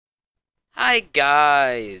Hi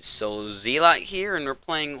guys, so Zealot here, and we're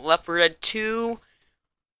playing Left 4 Dead 2.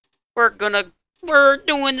 We're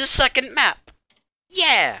doing the second map.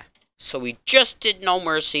 Yeah! So we just did No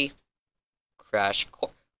Mercy. Crash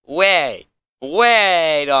Corse. Wait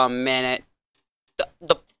a minute.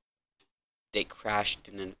 They crashed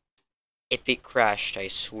in an... If it crashed, I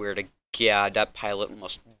swear to God, that pilot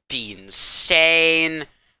must be insane.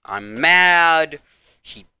 I'm mad.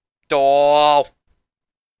 Oh.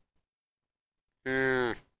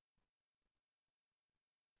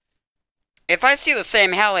 If I see the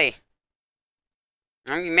same heli,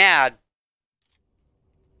 I'm mad.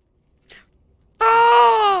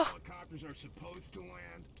 Oh! Helicopters are supposed to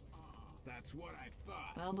land. That's what I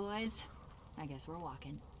thought. Well, boys, I guess we're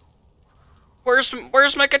walking.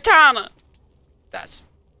 Where's my katana?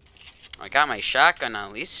 I got my shotgun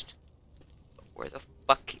at least. But where the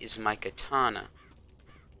fuck is my katana?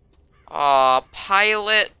 Aw,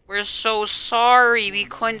 pilot, we're so sorry. We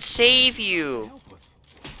couldn't save you.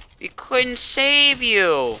 We couldn't save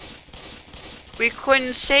you. We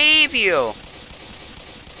couldn't save you.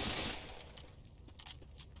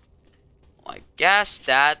 Well, I guess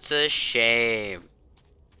that's a shame.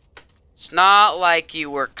 It's not like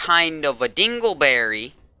you were kind of a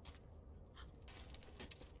dingleberry.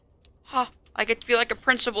 Huh, I get to be like a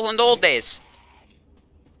principal in the old days.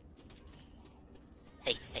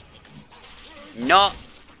 Hey. No.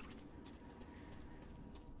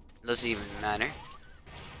 Doesn't even matter.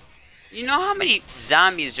 You know how many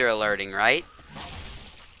zombies are alerting, right?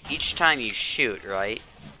 Each time you shoot, right?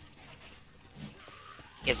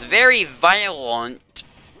 It's very violent.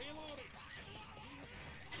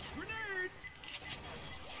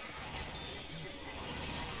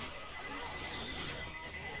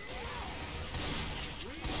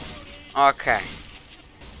 Okay.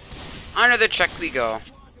 Under the check we go.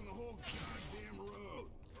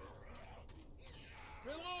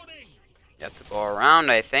 You have to go around,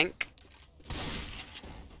 I think.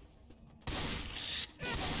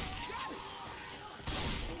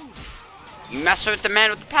 You mess with the man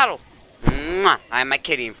with the paddle. Mwah. I have my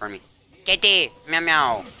kitty in front of me. Kitty, meow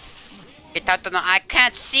meow. Get out of the... I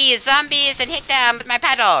can't see zombies and hit them with my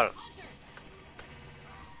paddle.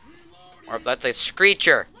 Or if that's a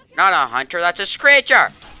screecher. Not a hunter, that's a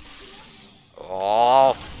screecher.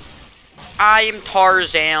 Oh. I am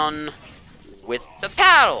Tarzan with the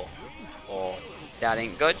paddle. Oh, that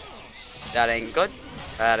ain't good. That ain't good.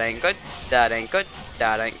 That ain't good. That ain't good.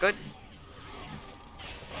 That ain't good.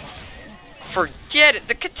 Forget it.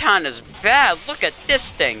 The katana's bad. Look at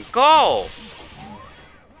this thing go.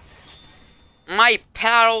 My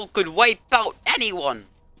paddle could wipe out anyone.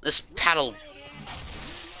 This paddle.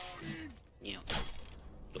 You know.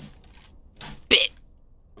 Bit.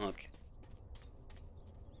 Okay.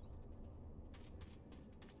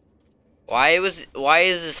 Why is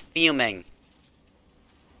this fuming?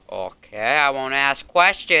 Okay, I won't ask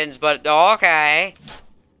questions, but okay.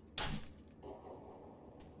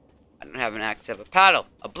 I don't have an axe, I have a paddle.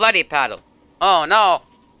 A bloody paddle. Oh no.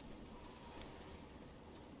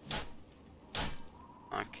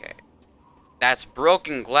 Okay. That's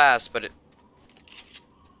broken glass, but it...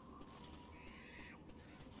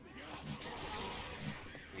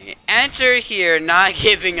 We enter here not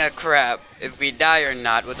giving a crap if we die or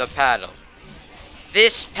not with a paddle.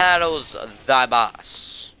 This paddle's the boss.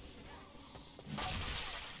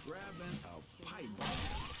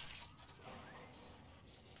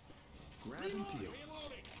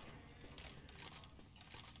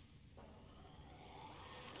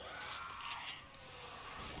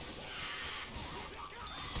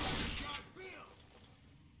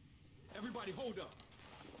 Everybody hold up.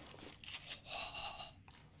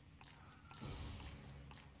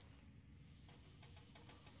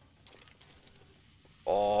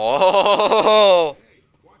 Oh,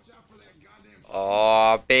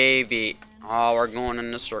 oh, baby. Oh, we're going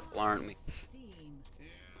in the circle, aren't we? Yeah,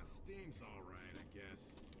 steam's all right, I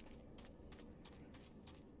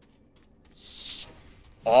guess.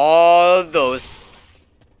 All those.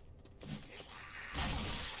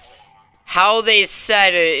 How they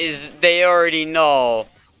said it is they already know.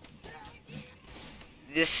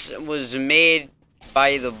 This was made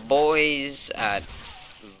by the boys at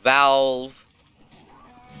Valve.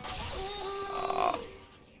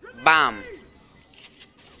 Bam.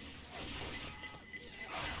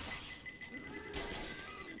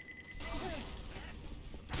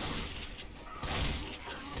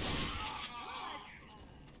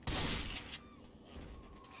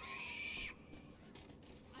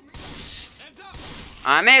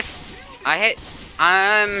 I miss. I hit.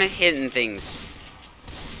 I'm hitting things.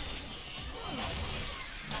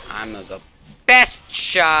 I'm the best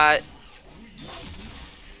shot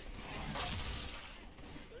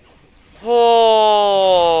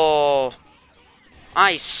Oh,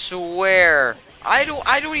 I swear. I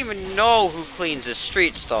don't even know who cleans the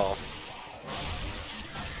streets though.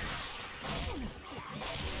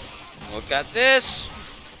 Look at this.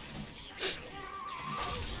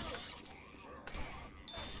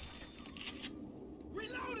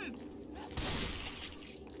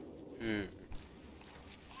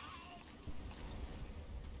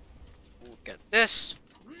 Look at this.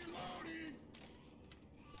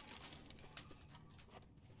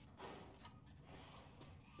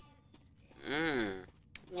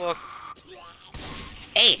 Look.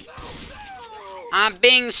 Hey! I'm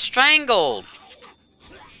being strangled!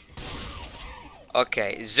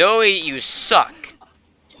 Okay, Zoe, you suck.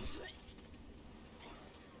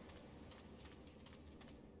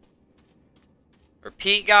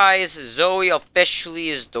 Repeat, guys, Zoe officially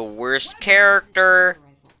is the worst character.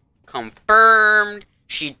 Confirmed.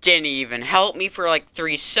 She didn't even help me for like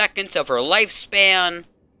 3 seconds of her lifespan.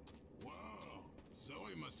 Whoa,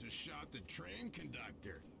 Zoe must have shot the train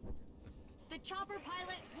conductor. The chopper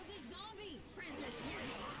pilot was a zombie, Francis.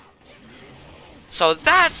 So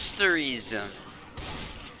that's the reason.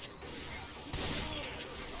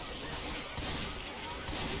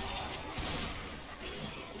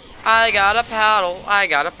 I got a paddle, I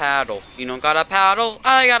got a paddle. You don't got a paddle,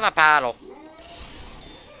 I got a paddle.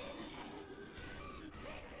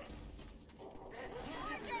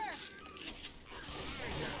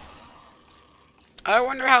 I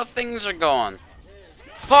wonder how things are going.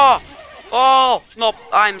 Oh! Oh! Nope,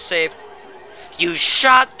 I'm safe. You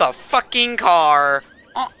shot the fucking car!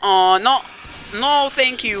 No. No,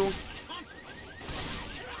 thank you.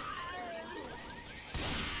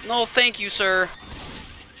 No, thank you, sir.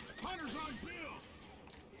 Hunter's on Bill.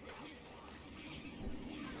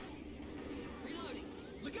 Reloading.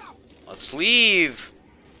 Look out! Let's leave.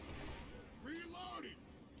 Reloading.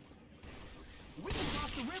 We can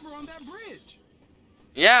cross the river on that bridge.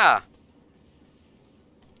 Yeah.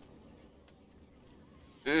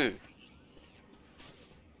 Reloading.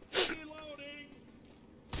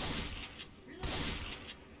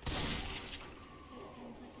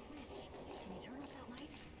 Sounds like a witch. Can you turn off that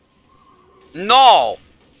light? No!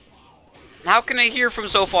 How can I hear from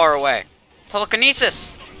so far away?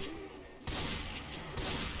 Telekinesis!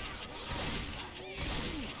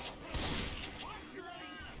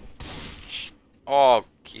 Oh,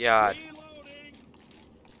 God.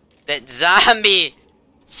 That zombie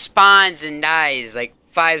spawns and dies like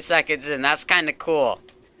 5 seconds in. That's kind of cool.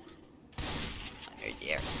 Oh,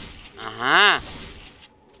 dear. Uh-huh.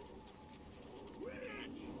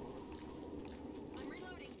 I'm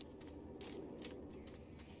reloading.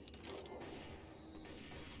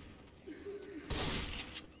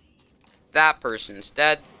 That person's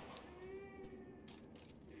dead.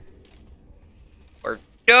 We're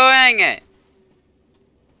doing it!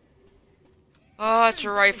 Oh, it's a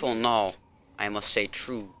rifle. No. I must say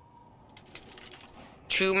true.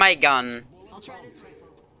 To my gun. I'll try this rifle.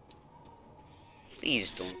 Please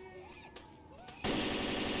don't.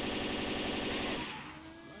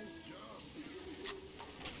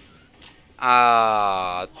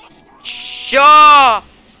 Shaw!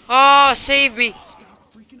 Oh, save me! Stop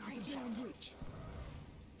freaking out the damn witch.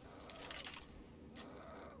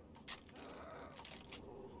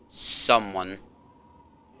 Someone.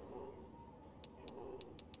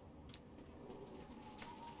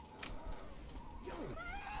 Yo,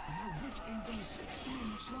 my witch ain't gonna sit still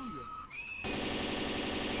much longer.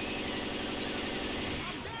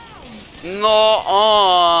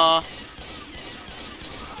 No,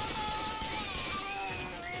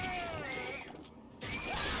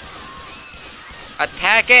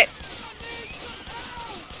 Attack it!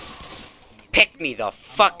 Pick me the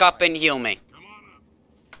fuck up and heal me. Come on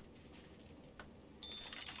up.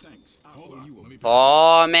 Thanks. Hold on. Let me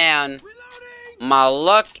Oh man. Reloading. My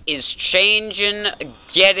luck is changing,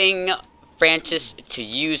 getting Francis to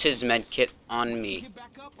use his medkit on me. Get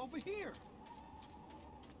back up over here.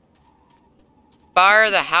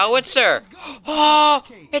 Fire the howitzer! Oh!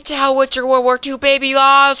 It's a howitzer World War II, baby!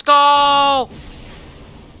 Let's go! I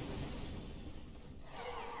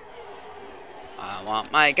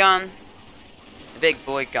want my gun. The big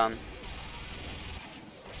boy gun.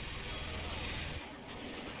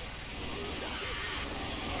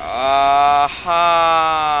 Aha!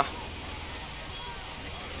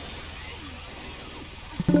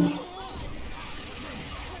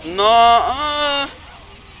 No!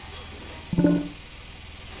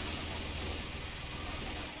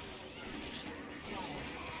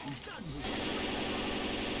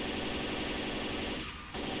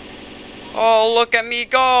 Oh, look at me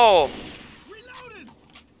go! Reloaded.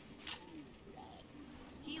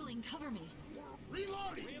 Healing, cover me.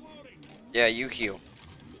 Yeah, you heal.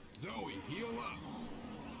 Zoe, heal up.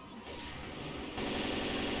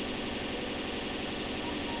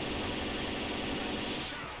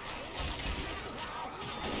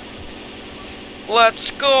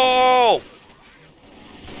 Let's go!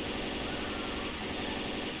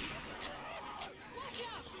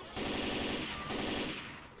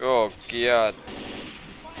 Oh god.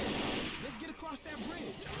 Let's get across that bridge.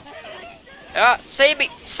 Save me!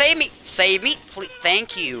 Save me! Save me! Please,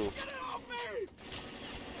 thank you. Get off me!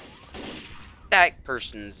 That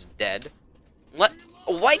person's dead.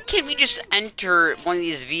 Why can't we just enter one of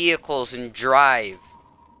these vehicles and drive?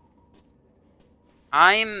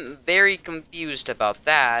 I'm very confused about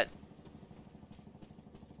that.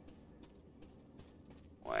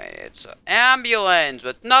 Wait, it's an ambulance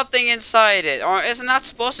with nothing inside it. Or isn't that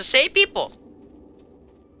supposed to save people?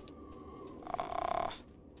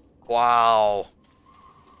 Wow.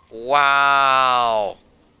 Wow.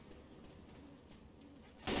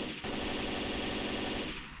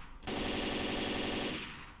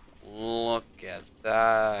 Look at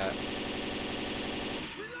that.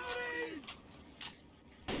 Reloading!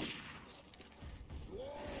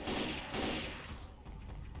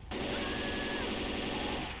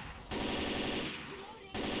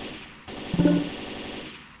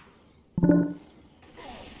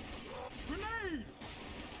 Grenade!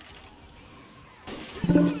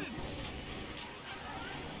 Reloading!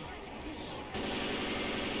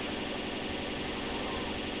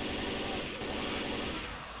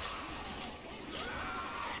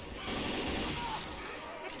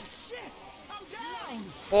 Shit! I'm down!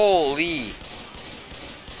 Holy.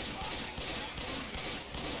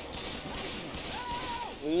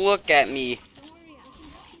 Look at me. Don't worry, I can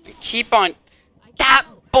help you. Keep on. That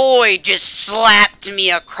boy just slapped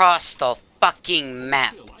me across the fucking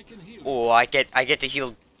map. Oh, I get to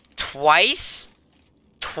heal twice?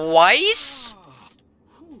 Twice?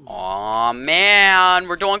 Aw, man,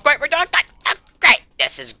 we're doing great. We're doing great. Great.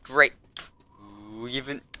 This is great. Ooh,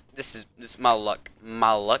 even this is my luck.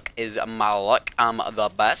 My luck is my luck. I'm the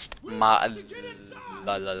best. My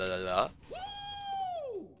la la la la la.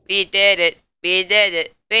 Woo! We did it. We did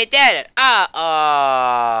it. We did it.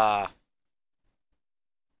 Owie.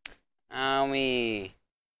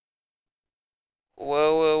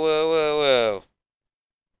 Whoa, whoa, whoa, whoa, whoa.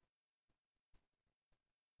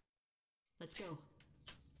 Let's go.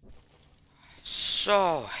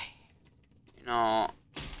 So, you know,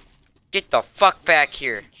 get the fuck back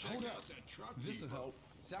here. Hold up. This'll help.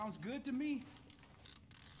 Sounds good to me.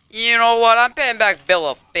 You know what? I'm paying back bill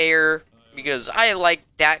of fare because I like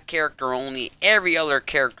that character only. Every other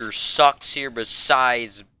character sucks here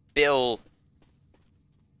besides Bill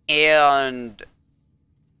and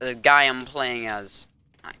the guy I'm playing as.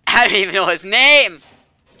 I don't even know his name.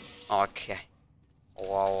 Okay. Whoa,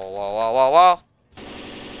 whoa, whoa, whoa, whoa, whoa.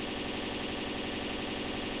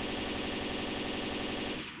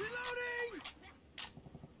 Reloading!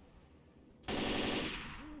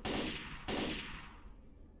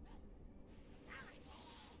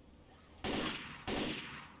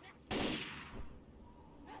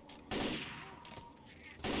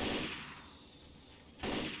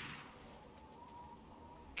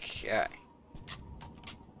 Okay.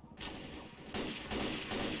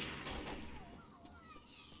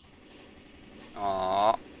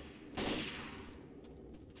 Aww.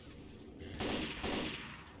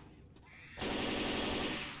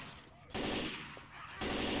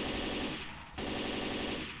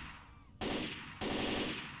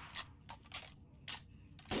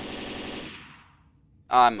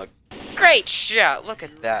 I'm a great shot. Look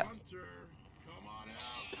at that. Hunter, come on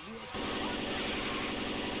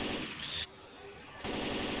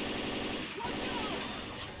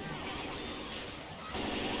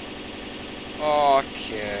out.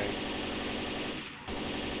 Okay.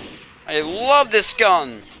 I love this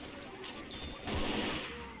gun.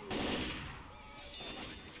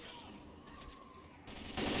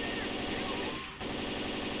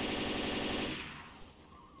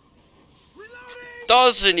 Reloading!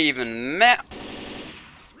 Doesn't even matter.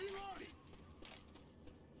 Reloading!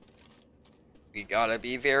 We gotta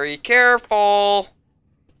be very careful.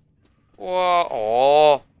 Whoa.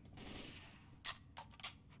 Oh.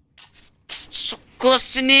 It's so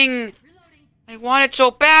glistening. Reloading. I want it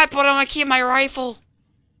so bad, but I'm gonna keep my rifle.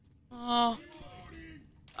 Oh.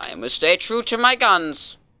 I must stay true to my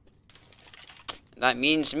guns. That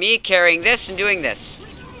means me carrying this and doing this.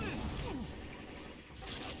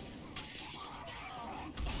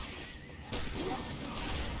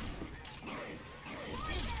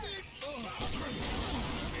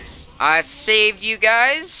 I saved you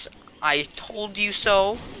guys. I told you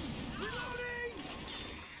so.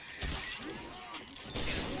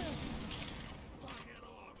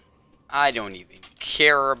 I don't even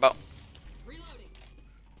care about Reloading.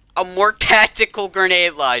 a more tactical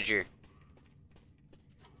grenade launcher.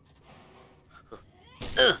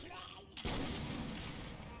 Ugh.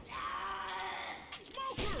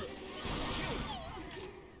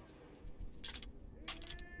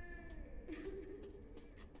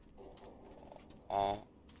 Oh.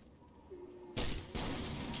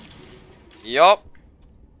 Yup.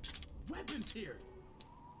 Weapons here.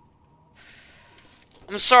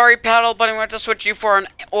 I'm sorry, Paddle, but I'm going to switch you for an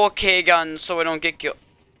OK gun so I don't get killed.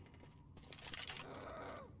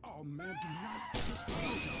 Oh man, do not push the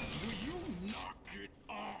mojo. Will you knock it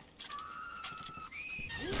off?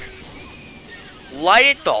 Light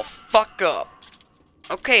it the fuck up.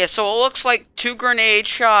 Okay, so it looks like 2 grenade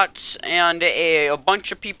shots and a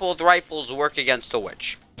bunch of people with rifles work against a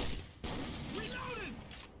witch. Reloading.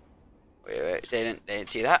 Wait, they didn't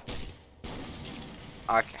see that.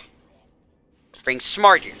 Okay. Being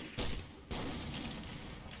smart here.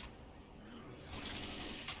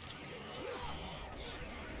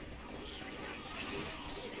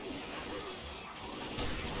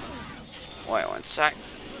 Wait 1 sec.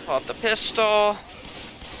 Pull out the pistol.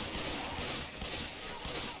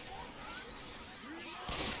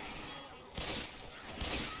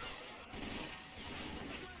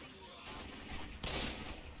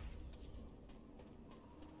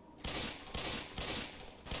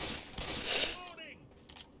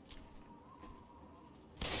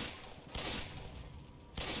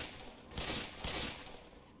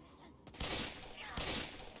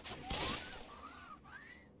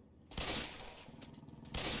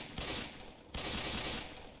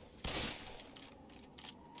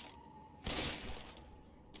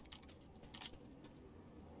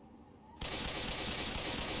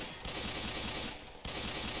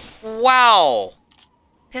 Wow!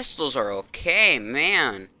 Pistols are okay,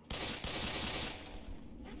 man.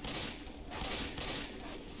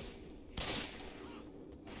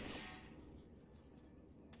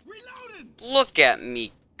 Reloading. Look at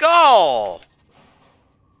me go!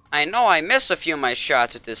 I know I miss a few of my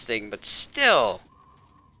shots with this thing, but still.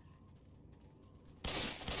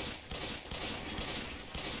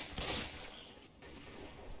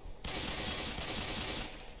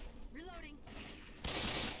 Reloading.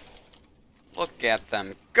 Look at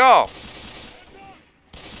them go!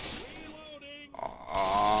 Reloading.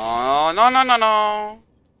 Oh, no, no, no, no.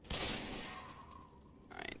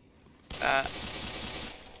 That.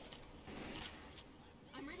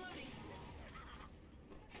 I'm reloading.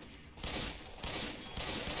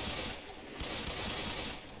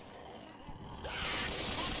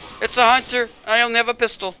 It's a hunter. I don't have a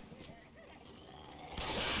pistol.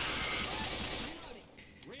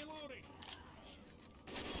 Reloading. Reloading.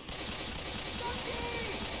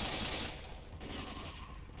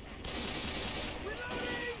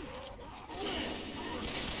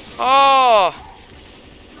 Oh!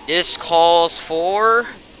 This calls for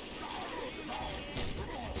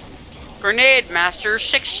Grenade Master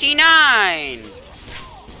 69! Reloading.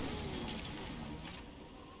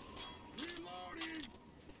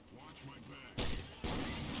 Watch my back.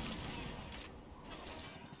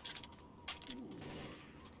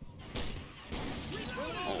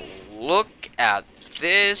 Oh, look at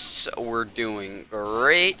this. We're doing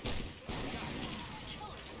great.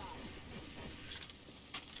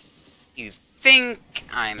 You think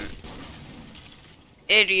I'm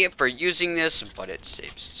idiot for using this, but it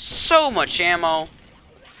saves so much ammo.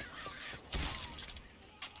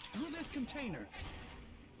 Through this container.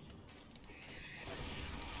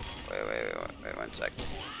 Wait 1 sec.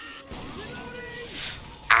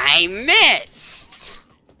 I missed!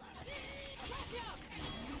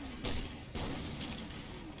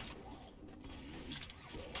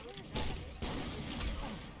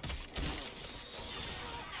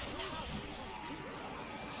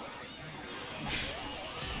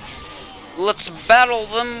 Let's battle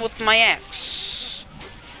them with my axe.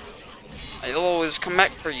 I'll always come back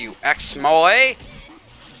for you, axe boy.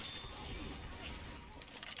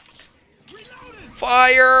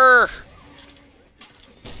 Fire!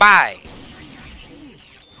 Bye.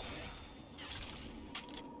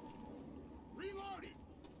 Reloading.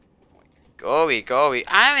 Go.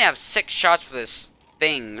 I only have 6 shots for this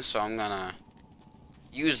thing, so I'm gonna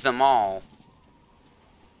use them all.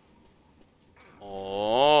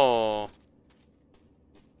 Oh.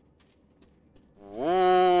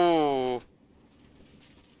 Ooh.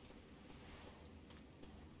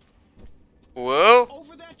 Whoa.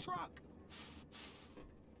 Over that truck.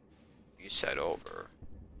 You said over.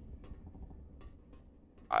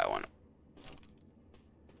 I want.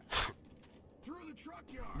 Through the truck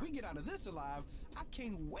yard. We get out of this alive. I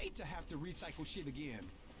can't wait to have to recycle shit again.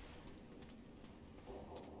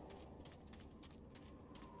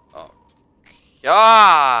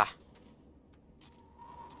 Yeah.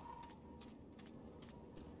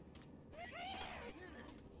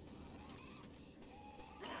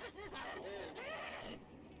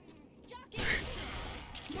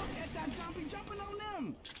 Look at that zombie jumping on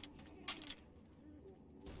them.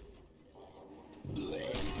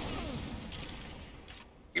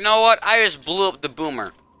 You know what? I just blew up the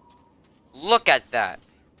boomer. Look at that.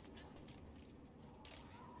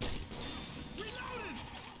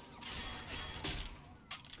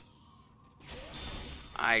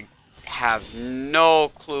 I have no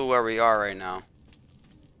clue where we are right now.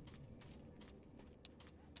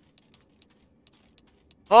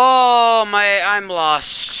 Oh my, I'm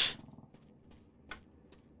lost.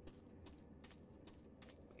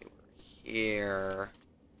 We were here.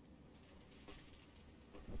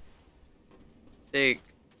 Think.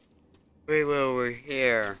 Wait, well, we're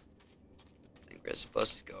here. I think we're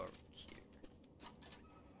supposed to go over here.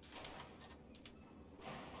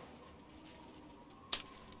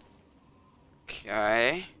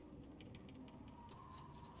 Okay.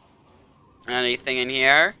 Anything in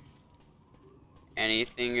here?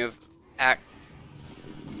 Anything of act?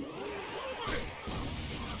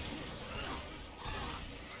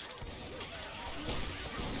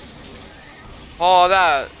 Oh,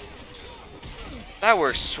 that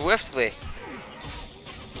works swiftly.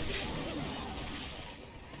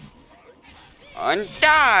 And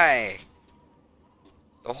die!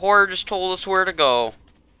 The horror just told us where to go.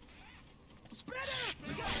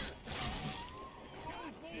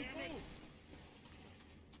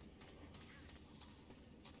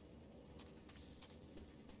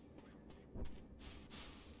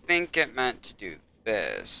 I think it meant to do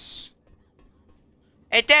this.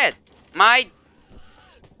 It did!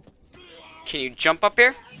 Can you jump up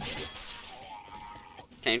here?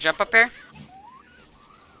 Can you jump up here?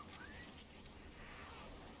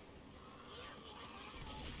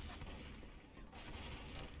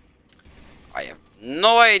 I have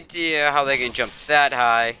no idea how they can jump that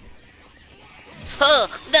high.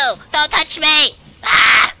 Oh, no, don't touch me!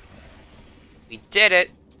 Ah! We did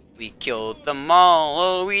it. We killed them all.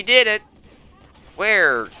 Oh, we did it.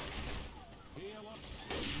 Where?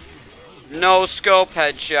 No scope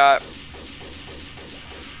headshot.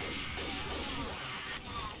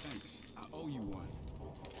 Thanks. I owe you one.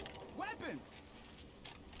 Weapons.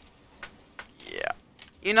 Yeah.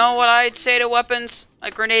 You know what I'd say to weapons?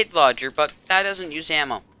 A grenade launcher, but that doesn't use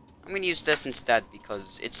ammo. I'm gonna use this instead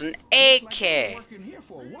because it's an Looks like you've been AK. working here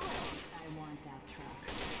for a while. I want that truck.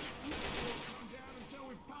 Calm down until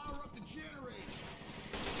we power up the generator.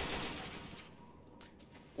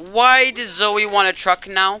 Why does Zoe want a truck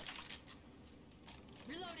now?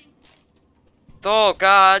 Reloading. Oh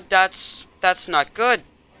God, that's not good.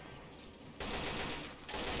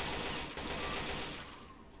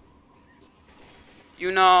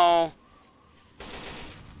 You know.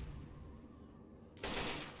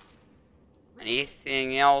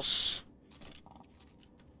 Anything else?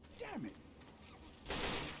 Damn it.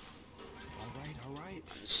 All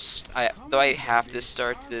right. Do I have to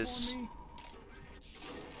start this?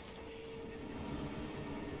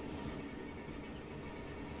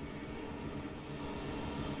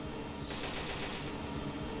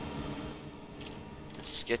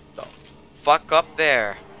 Let's get the fuck up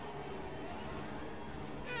there.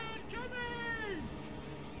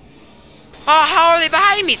 Oh, how are they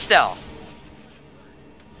behind me still?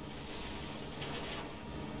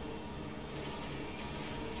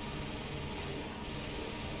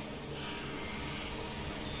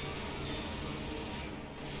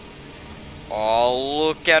 Oh,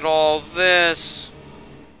 look at all this.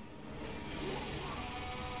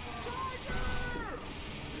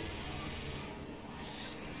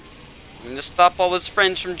 I'm gonna stop all his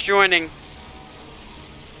friends from joining.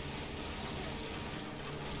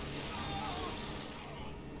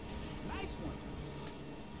 Nice one.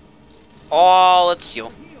 Oh, let's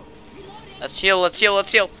heal. Heal. Let's heal, let's heal,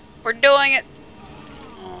 let's heal. We're doing it.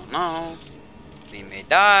 Oh no. We may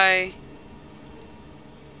die.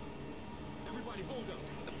 Everybody hold up.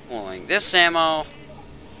 Deploying this ammo.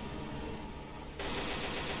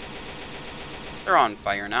 They're on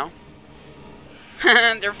fire now.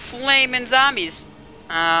 They're flaming zombies.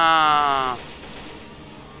 Ah.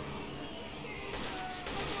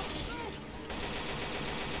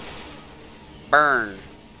 Burn.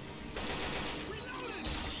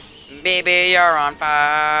 Baby, you're on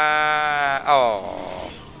fire.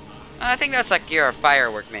 Oh. I think that's like your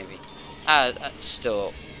firework, maybe.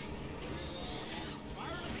 Still.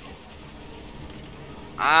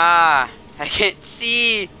 Ah, I can't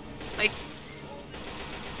see. Like.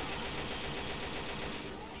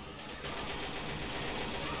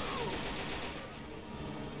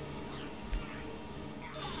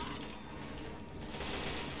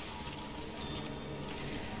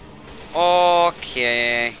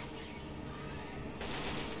 Okay.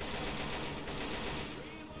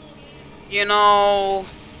 You know...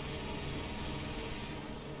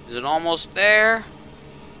 Is it almost there?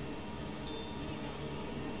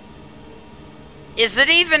 Is it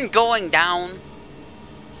even going down?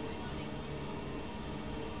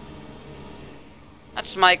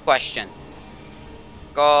 That's my question.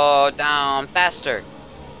 Go down faster.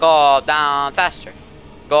 Go down faster.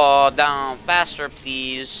 Go down faster,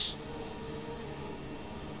 please.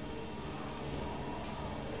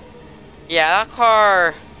 Yeah, that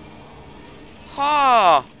car...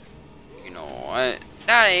 Huh. You know,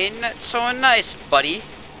 that ain't so nice, buddy.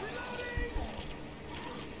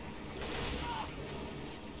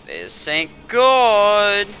 This ain't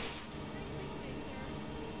good.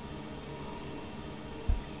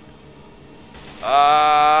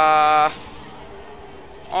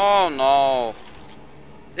 Oh no.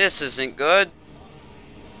 This isn't good.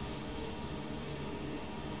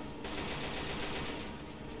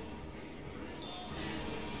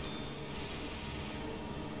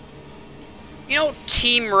 You know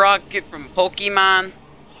Team Rocket from Pokemon?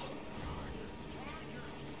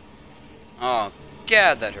 Oh,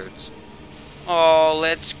 God, that hurts. Oh,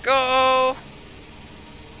 let's go.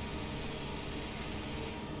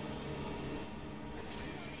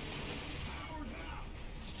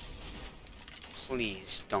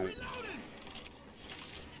 Please don't.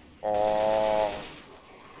 Oh.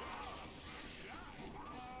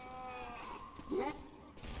 Oh,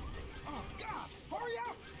 God! Hurry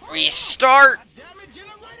up! Restart. Damn it,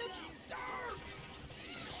 generators! Start!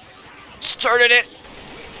 Started it.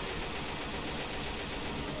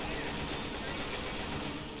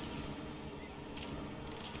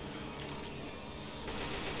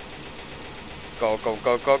 Go, go,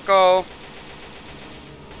 go, go, go.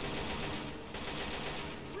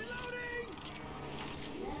 Reloading!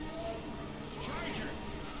 Charger!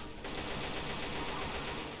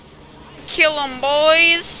 Kill 'em,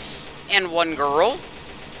 boys. And one girl.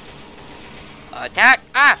 Attack.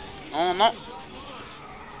 Ah. Oh, no.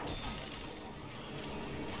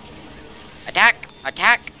 Attack.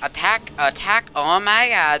 Attack. Attack. Attack. Oh, my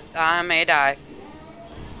God. I may die.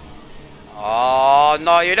 Oh,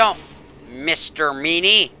 no, you don't. Mr.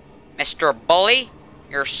 Meanie. Mr. Bully.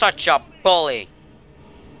 You're such a bully.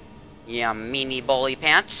 Yeah, meanie bully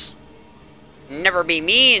pants. Never be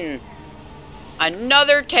mean.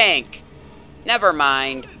 Another tank. Never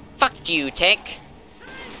mind. Fuck you, tank.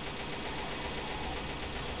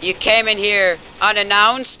 You came in here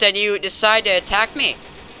unannounced and you decide to attack me.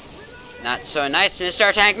 Not so nice,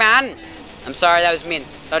 Mr. Tank Man. I'm sorry, that was mean.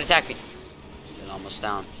 Don't attack me. Is it almost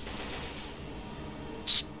down?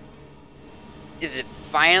 Is it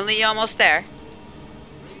finally almost there?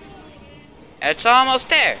 It's almost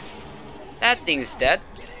there. That thing's dead.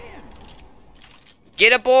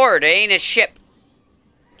 Get aboard, it ain't a ship.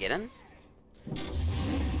 Get him?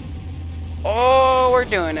 Oh, we're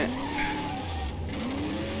doing it.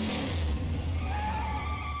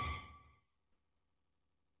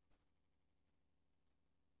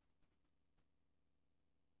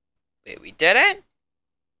 Wait, we did it?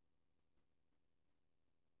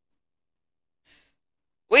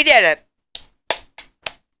 We did it!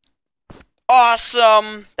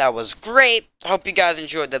 Awesome! That was great. I hope you guys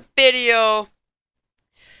enjoyed the video.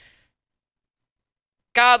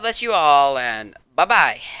 God bless you all, and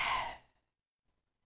bye-bye.